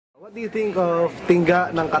What do you think of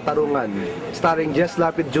Tingga ng Katarungan, starring Jess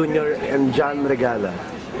Lapid Jr. and John Regala?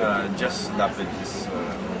 Jess Lapid is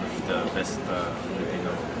one of the best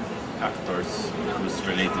Filipino actors who's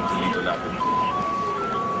related to Lito Lapid.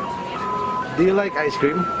 Do you like ice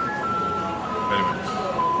cream? Very much.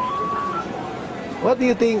 What do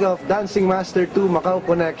you think of Dancing Master 2 Macau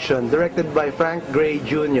Connection, directed by Frank Gray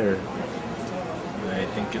Jr.? I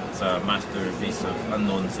think it's a masterpiece of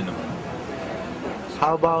unknown cinema.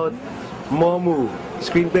 How about Momu,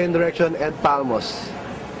 screenplay and direction Ed Palmos?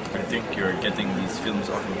 I think you're getting these films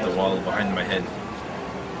off of the wall behind my head.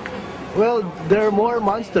 Well, there are more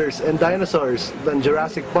monsters and dinosaurs than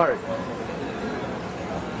Jurassic Park.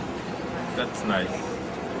 That's nice.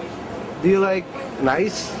 Do you like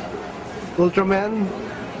Nice? Ultraman?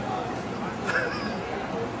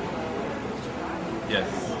 Yes.